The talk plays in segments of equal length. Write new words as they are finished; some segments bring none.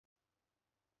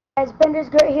Bender's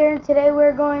Grit here, and today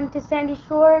we're going to Sandy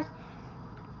Shores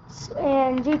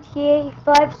and GTA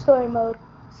 5 story mode.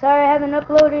 Sorry I haven't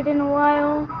uploaded in a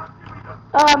while.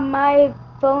 My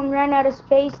phone ran out of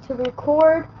space to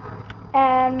record,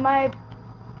 and my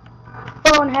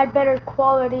phone had better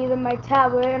quality than my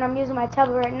tablet, and I'm using my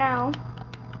tablet right now.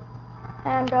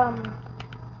 And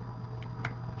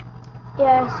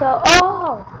yeah, so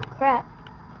oh crap!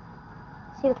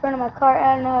 See the front of my car,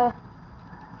 and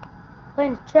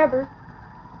playing Trevor.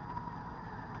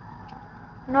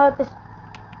 I know that this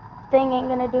thing ain't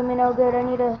gonna do me no good. I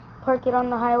need to park it on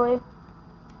the highway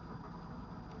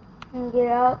and get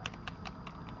out.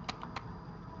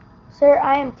 Sir,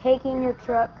 I am taking your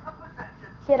truck.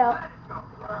 Get out.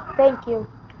 Thank you.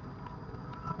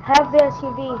 Have the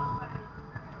SUV.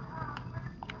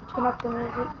 Turn up the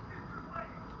music.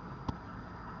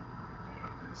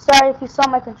 Sorry if you saw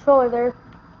my controller there.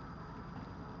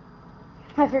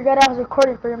 I forgot I was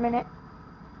recording for a minute.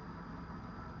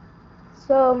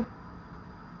 So,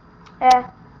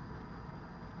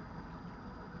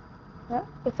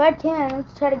 if I can,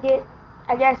 let's try to get,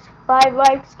 I guess, 5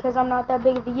 likes, because I'm not that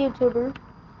big of a YouTuber.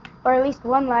 Or at least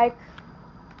 1 like.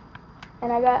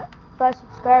 And I got 5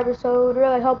 subscribers, so it would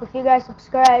really help if you guys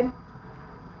subscribe.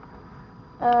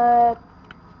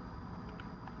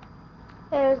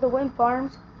 There's the wind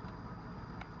farms,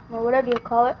 or whatever you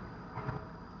call it.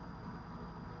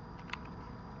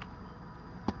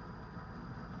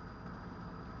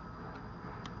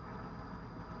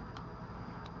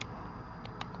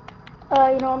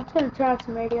 I'm just gonna turn on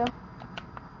some radio.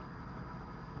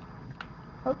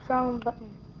 Oops, wrong button.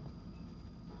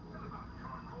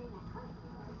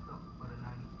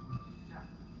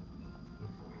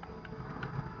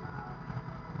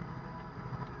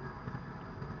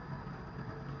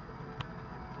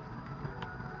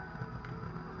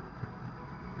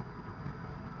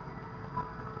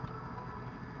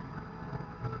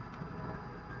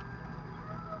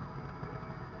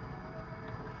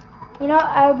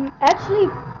 I'm actually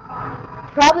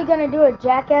probably gonna do a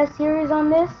Jackass series on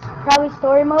this, probably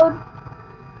story mode,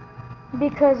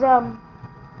 because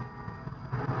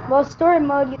well, story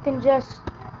mode you can just,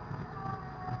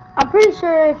 I'm pretty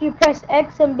sure if you press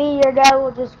X and B your guy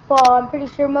will just fall. I'm pretty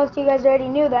sure most of you guys already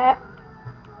knew that.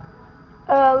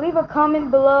 Leave a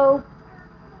comment below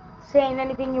saying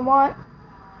anything you want,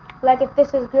 like if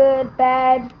this is good,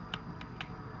 bad.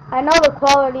 I know the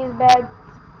quality is bad.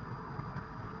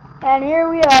 And here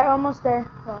we are, almost there.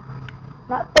 Well,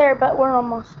 not there, but we're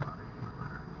almost.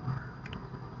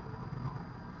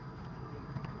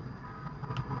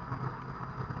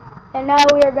 And now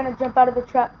we are going to jump out of the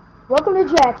truck. Welcome to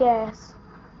Jackass.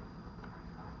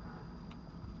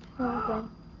 Okay.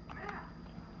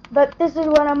 But this is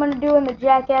what I'm going to do in the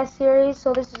Jackass series,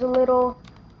 so this is a little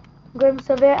glimpse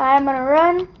of it. I am going to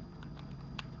run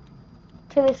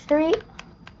to the street,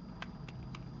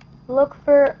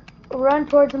 run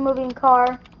towards a moving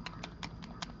car,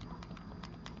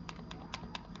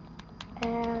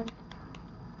 and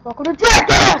welcome to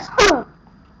Jackass!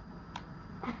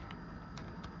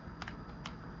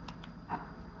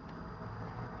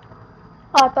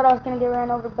 Oh, I thought I was going to get ran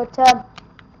over, but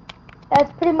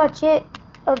that's pretty much it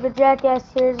of the Jackass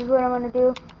series is what I'm going to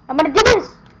do. I'm going to do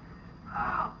this!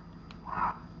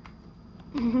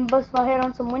 Bust my head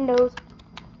on some windows.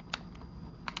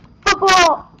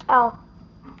 Football! Ow.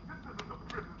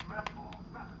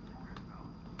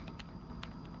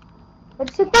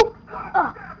 What'd you say?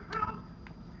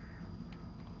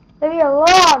 Leave me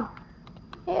alone!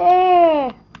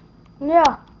 Yeah!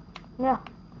 Yeah! Yeah!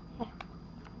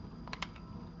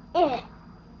 Yeah!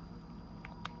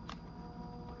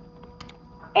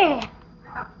 Yeah!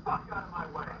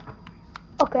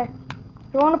 Okay.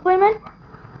 You wanna play, man?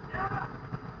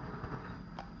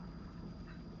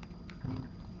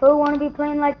 Don't wanna be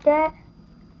playing like that?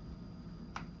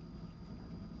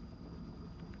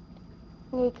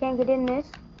 Yeah, you can't get in this.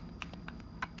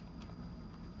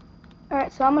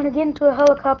 Alright, so I'm gonna get into a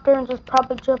helicopter and just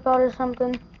probably jump out or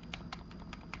something.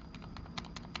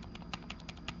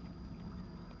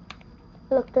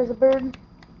 Look, there's a bird.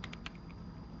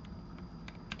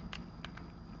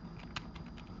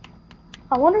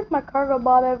 I wonder if my cargo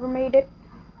bob ever made it.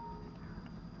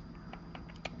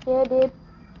 Yeah, it did.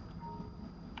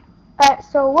 Alright,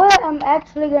 so what I'm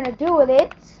actually gonna do with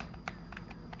it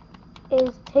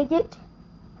is take it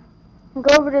and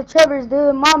go over to Trevor's, do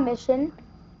the mom mission,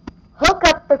 hook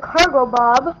up the cargo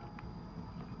bob.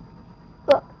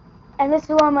 Look, and this is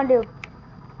what I'm gonna do.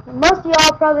 Most of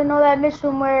y'all probably know that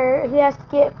mission where he has to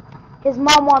get, his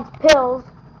mom wants pills,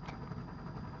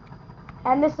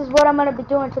 and this is what I'm gonna be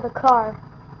doing to the car.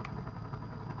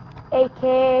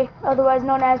 aka otherwise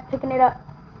known as picking it up.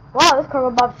 Wow, this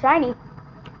cargo bob's shiny.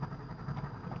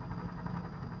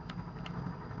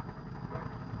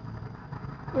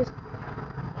 Just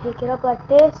pick it up like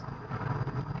this,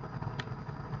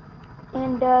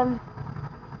 and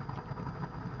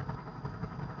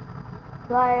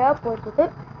fly upwards with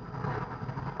it.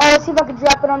 Oh, let's see if I can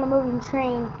drop it on the moving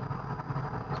train.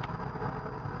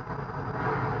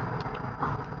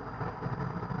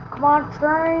 Come on,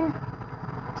 train.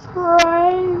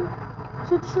 Train.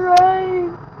 It's a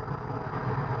train.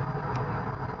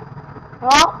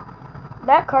 Well,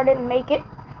 that car didn't make it.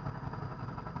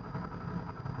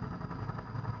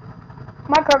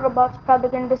 My cargo bot's probably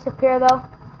going to disappear though.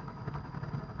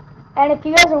 And if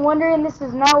you guys are wondering, this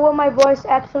is not what my voice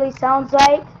actually sounds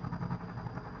like.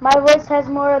 My voice has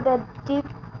more of the deep,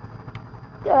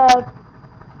 oh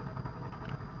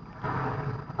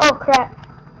crap.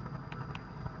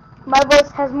 My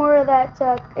voice has more of that,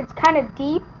 it's kind of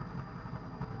deep.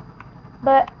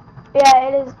 But, yeah,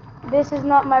 it is, this is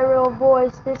not my real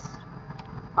voice.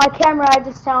 On camera I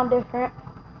just sound different.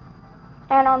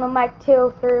 And on the mic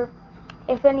too, for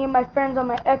if any of my friends on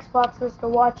my Xbox list are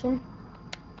watching.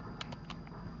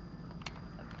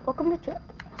 Welcome to Truck.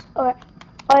 Alright.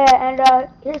 Oh yeah, and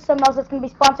here's something else that's gonna be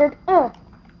sponsored.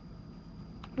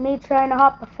 Me trying to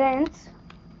hop a fence.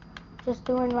 Just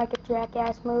doing like a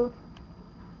jackass move.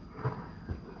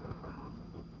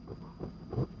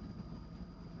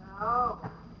 No.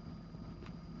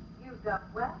 You've done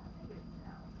well for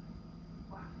yourself.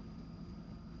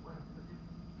 What are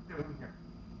you doing here?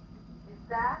 Is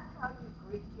that how you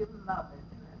greet your mother,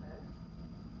 Trevor?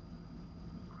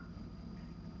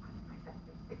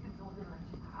 I didn't know they let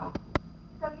you out.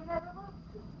 So you never moved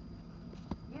to?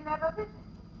 You never visited?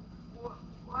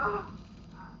 Well,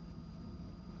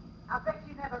 I bet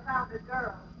you never found a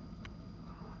girl.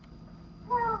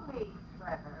 Tell me,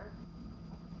 Trevor,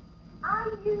 are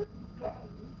you gay?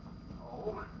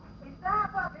 oh. Is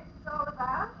that what this is all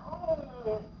about? Oh.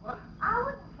 I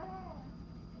wouldn't care.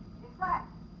 In fact,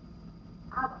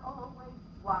 I've always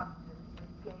wanted a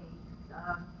gay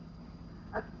son.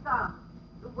 A son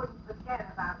who wouldn't forget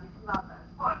about his mother.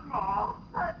 But, Mom.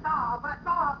 But Mom,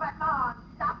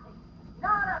 nothing.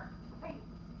 Not a thing.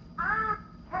 I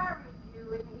carried you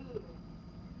in here.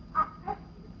 I fed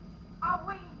you. I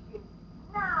weaned you.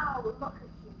 Now look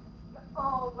at you. You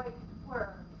always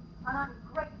were an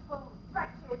ungrateful,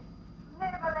 wretched,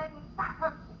 sniveling sack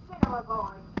of shit of a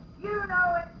boy. You know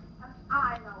it, and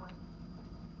I know it.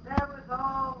 There was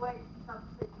always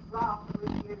something wrong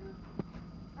with you.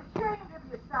 Ashamed of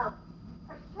yourself.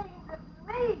 Ashamed of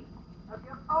me. Of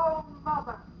your own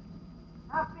mother.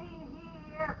 I've been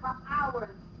here for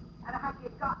hours, and have you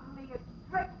gotten me a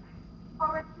drink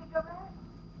or a cigarette?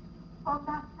 Or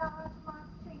massage my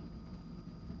feet?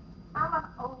 I'm an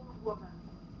old woman,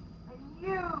 and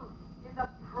you, in the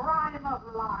prime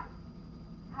of life,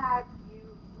 had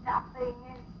you nothing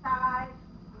inside?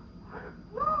 I'm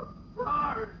so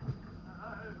sorry.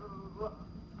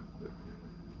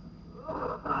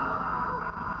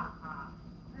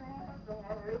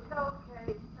 There, it's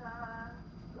okay, son.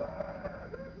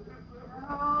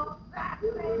 Oh, that's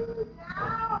it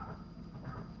now.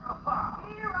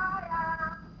 Here I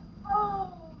am,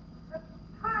 old and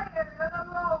tired and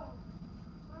alone.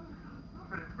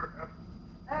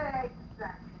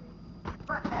 Exactly.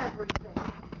 For everything.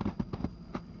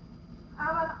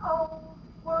 I'm an old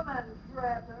woman,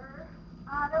 Trevor.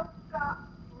 I don't got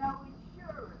no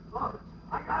insurance. Look,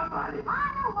 I got money. I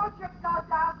don't want your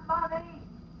goddamn money.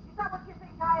 Is that what you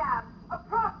think I am? A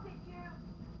prostitute?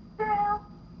 Still?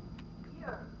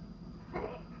 You're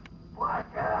sick. What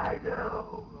can I do?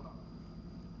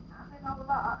 I'm in a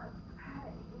lot of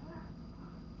pain.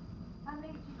 I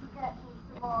need you to get me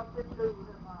some more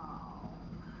Delutamol.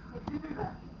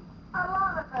 A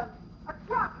lot of them. A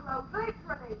truckload,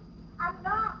 literally. And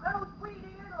not those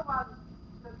weedy little ones.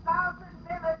 The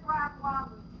 1,000-milligram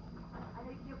ones. And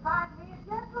if you find me a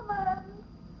gentleman,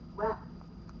 well,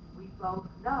 we both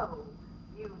know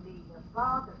you need a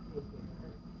father figure.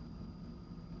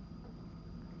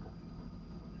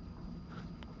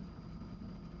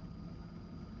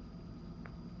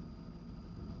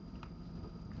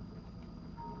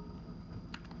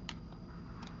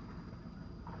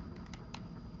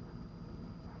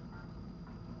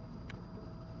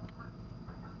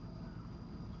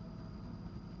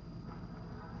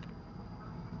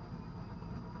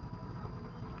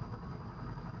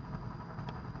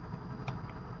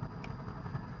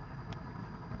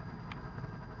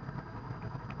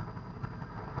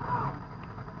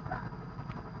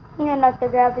 I'm gonna knock the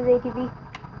grab his ATV.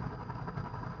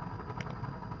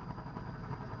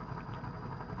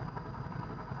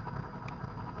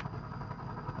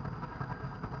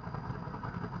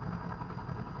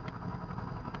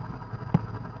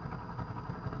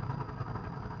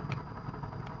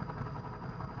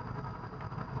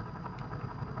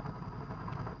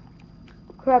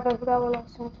 Crap, I forgot what Los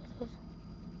Angeles was.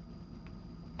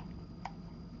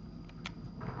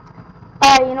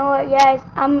 You know what, guys?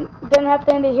 I'm gonna have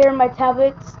to end it here. My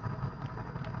tablet's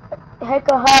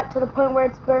hecka hot to the point where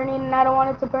it's burning, and I don't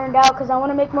want it to burn out because I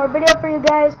want to make more video for you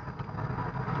guys.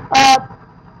 Uh,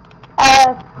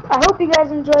 I hope you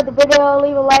guys enjoyed the video.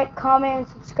 Leave a like, comment, and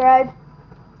subscribe.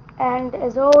 And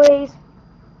as always,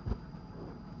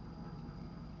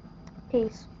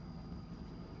 peace.